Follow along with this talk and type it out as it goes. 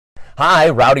Hi,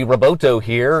 Rowdy Roboto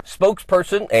here,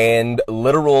 spokesperson and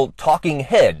literal talking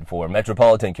head for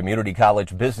Metropolitan Community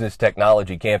College Business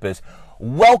Technology Campus.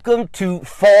 Welcome to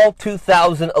Fall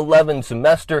 2011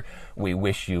 semester. We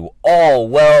wish you all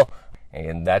well,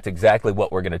 and that's exactly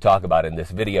what we're going to talk about in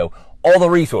this video. All the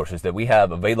resources that we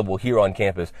have available here on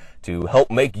campus to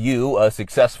help make you a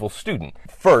successful student.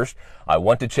 First, I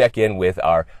want to check in with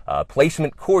our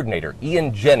placement coordinator,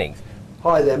 Ian Jennings.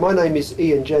 Hi there, my name is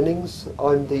Ian Jennings.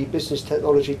 I'm the Business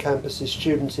Technology Campus's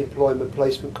Student Employment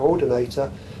Placement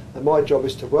Coordinator, and my job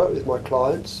is to work with my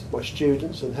clients, my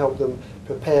students, and help them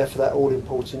prepare for that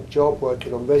all-important job,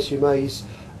 working on resumes,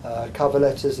 cover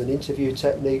letters and interview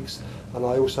techniques, and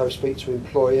I also speak to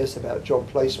employers about job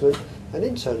placement and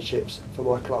internships for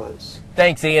my clients.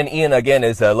 Thanks, Ian. Ian, again,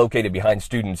 is located behind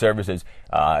Student Services.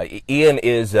 Ian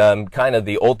is kind of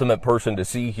the ultimate person to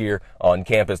see here on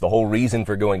campus. The whole reason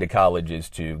for going to college is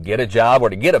to get a job or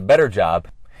to get a better job,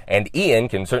 and Ian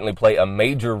can certainly play a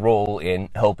major role in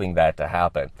helping that to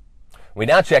happen. We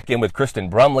now check in with Kristen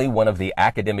Brumley, one of the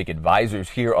academic advisors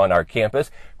here on our campus.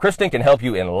 Kristen can help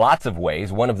you in lots of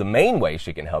ways. One of the main ways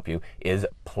she can help you is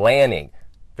planning.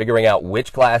 Figuring out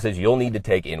which classes you'll need to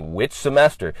take in which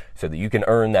semester so that you can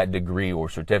earn that degree or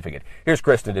certificate. Here's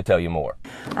Kristen to tell you more.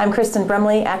 I'm Kristen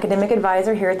Brumley, Academic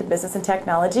Advisor here at the Business and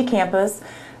Technology Campus.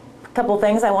 A couple of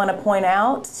things I want to point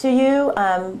out to you.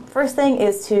 First thing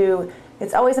is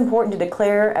it's always important to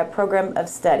declare a program of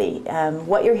study.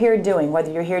 What you're here doing,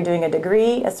 whether you're here doing a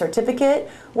degree, a certificate,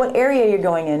 what area you're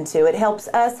going into. It helps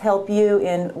us help you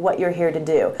in what you're here to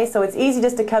do. Okay, so it's easy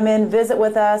just to come in, visit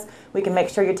with us. We can make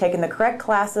sure you're taking the correct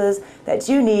classes that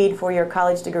you need for your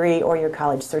college degree or your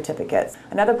college certificates.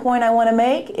 Another point I want to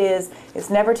make is it's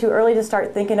never too early to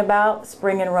start thinking about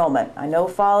spring enrollment. I know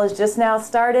fall is just now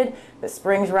started, but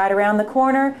spring's right around the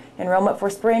corner. Enrollment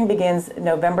for spring begins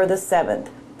November the 7th.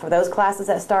 For those classes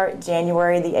that start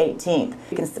January the 18th.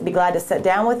 We can be glad to sit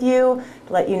down with you,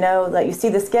 let you see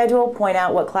the schedule, point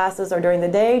out what classes are during the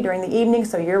day, during the evening,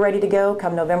 so you're ready to go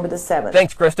come November the 7th.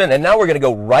 Thanks, Kristen. And now we're going to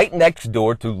go right next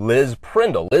door to Liz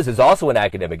Prindle. Liz is also an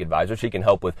academic advisor. She can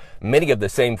help with many of the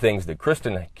same things that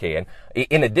Kristen can.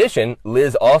 In addition,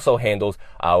 Liz also handles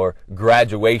our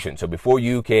graduation. So before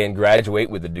you can graduate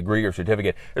with a degree or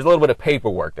certificate, there's a little bit of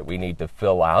paperwork that we need to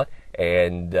fill out.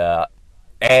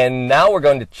 And now we're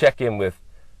going to check in with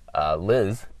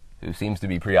Liz, who seems to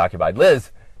be preoccupied. Liz,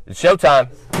 it's showtime.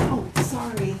 Oh,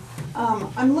 sorry.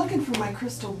 I'm looking for my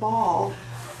crystal ball.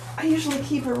 I usually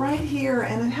keep it right here,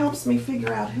 and it helps me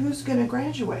figure out who's going to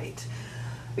graduate.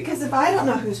 Because if I don't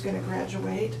know who's going to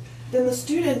graduate, then the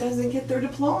student doesn't get their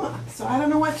diploma. So I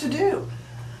don't know what to do.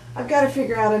 I've got to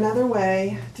figure out another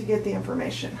way to get the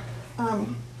information.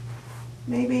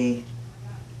 Maybe...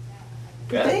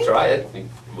 Yeah, try it.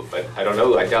 I don't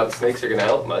know. I doubt snakes are going to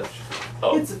help much.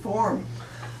 Oh. It's a form.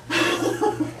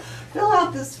 Fill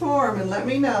out this form and let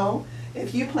me know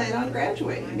if you plan on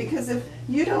graduating. Because if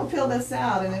you don't fill this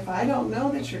out and if I don't know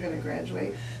that you're going to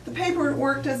graduate, the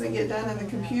paperwork doesn't get done in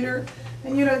the computer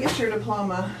and you don't get your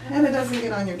diploma and it doesn't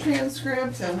get on your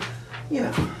transcript and,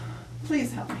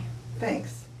 please help me.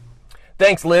 Thanks.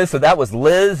 Thanks, Liz. So that was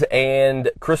Liz and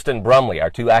Kristen Brumley,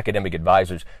 our two academic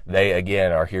advisors. They,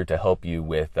 again, are here to help you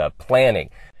with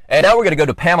planning. And now we're going to go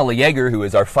to Pamela Yeager, who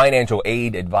is our financial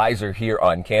aid advisor here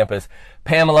on campus.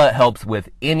 Pamela helps with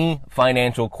any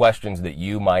financial questions that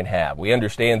you might have. We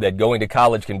understand that going to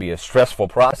college can be a stressful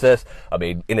process.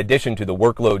 In addition to the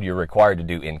workload you're required to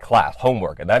do in class,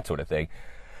 homework, and that sort of thing.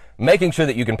 Making sure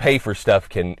that you can pay for stuff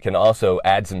can also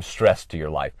add some stress to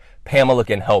your life. Pamela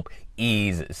can help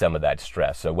ease some of that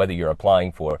stress. So whether you're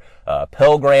applying for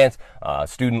Pell Grants,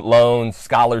 student loans,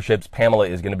 scholarships, Pamela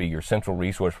is going to be your central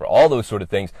resource for all those sort of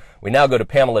things. We now go to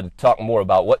Pamela to talk more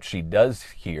about what she does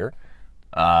here.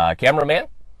 Cameraman,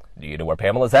 do you know where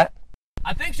Pamela's at?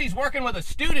 I think she's working with a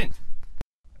student.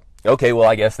 Okay, well,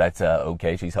 I guess that's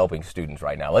okay. She's helping students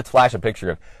right now. Let's flash a picture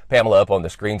of Pamela up on the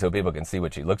screen so people can see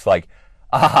what she looks like.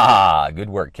 Ah, good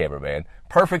work, cameraman.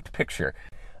 Perfect picture.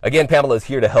 Again, Pamela is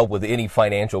here to help with any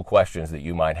financial questions that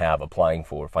you might have applying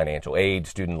for financial aid,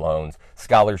 student loans,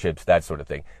 scholarships, that sort of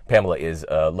thing. Pamela is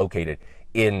located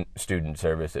in Student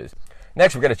Services.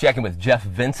 Next, we're going to check in with Jeff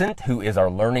Vincent, who is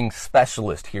our learning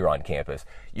specialist here on campus.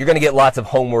 You're going to get lots of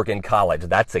homework in college.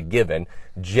 That's a given.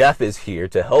 Jeff is here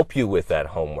to help you with that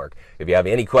homework. If you have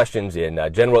any questions in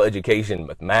general education,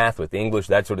 with math, with English,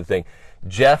 that sort of thing,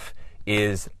 Jeff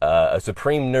is a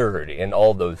supreme nerd in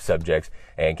all those subjects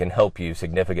and can help you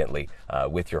significantly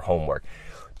with your homework.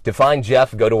 To find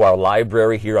Jeff, go to our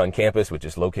library here on campus, which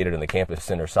is located in the campus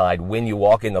center side. When you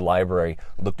walk in the library,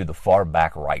 look to the far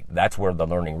back right. That's where the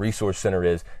Learning Resource Center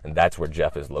is, and that's where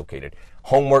Jeff is located.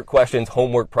 homework questions,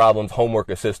 homework problems, homework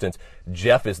assistance,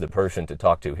 Jeff is the person to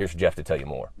talk to. Here's Jeff to tell you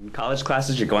more. In college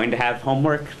classes, you're going to have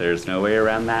homework. There's no way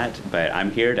around that, but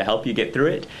I'm here to help you get through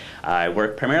it. I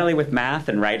work primarily with math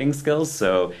and writing skills,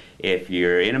 so if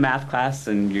you're in a math class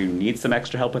and you need some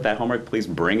extra help with that homework, please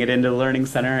bring it into the Learning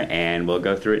Center and we'll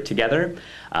go through it together.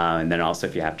 And then also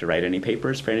if you have to write any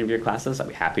papers for any of your classes, I'll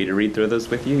be happy to read through those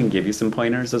with you and give you some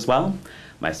pointers as well.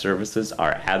 My services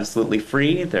are absolutely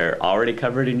free. They're already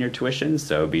covered in your tuition,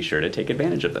 so be sure to take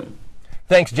advantage of them.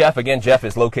 Thanks, Jeff. Again, Jeff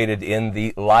is located in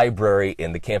the library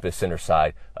in the campus center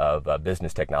side of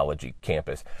Business Technology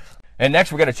campus. And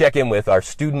next, we're going to check in with our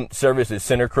Student Services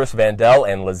Center. Chris Vandell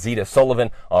and Lazita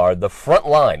Sullivan are the front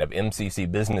line of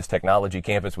MCC Business Technology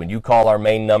campus. When you call our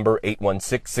main number,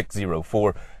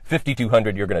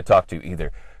 816-604-5200, you're going to talk to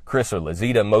either Chris or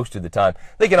Lazita most of the time.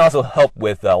 They can also help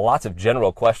with lots of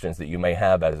general questions that you may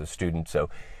have as a student. So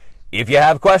if you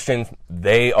have questions,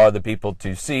 they are the people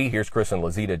to see. Here's Chris and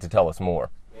Lazita to tell us more.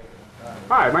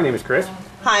 Hi, my name is Chris.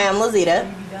 Hi, I'm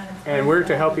Lazita. And we're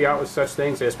to help you out with such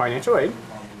things as financial aid.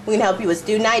 We can help you with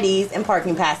student IDs and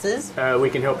parking passes.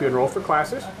 We can help you enroll for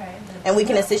classes. And we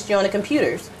can assist you on the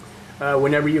computers.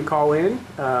 Whenever you call in,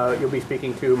 you'll be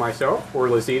speaking to myself or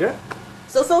Lazita.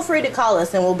 So feel free to call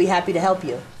us and we'll be happy to help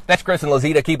you. That's Chris and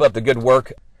Lazita. Keep up the good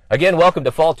work. Again, welcome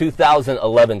to fall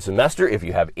 2011 semester. If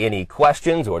you have any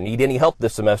questions or need any help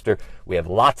this semester, we have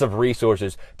lots of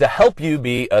resources to help you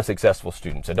be a successful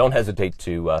student. So don't hesitate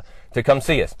to come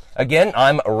see us. Again,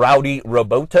 I'm Rowdy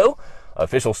Roboto,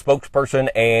 official spokesperson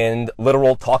and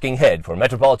literal talking head for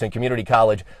Metropolitan Community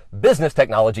College Business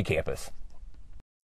Technology Campus.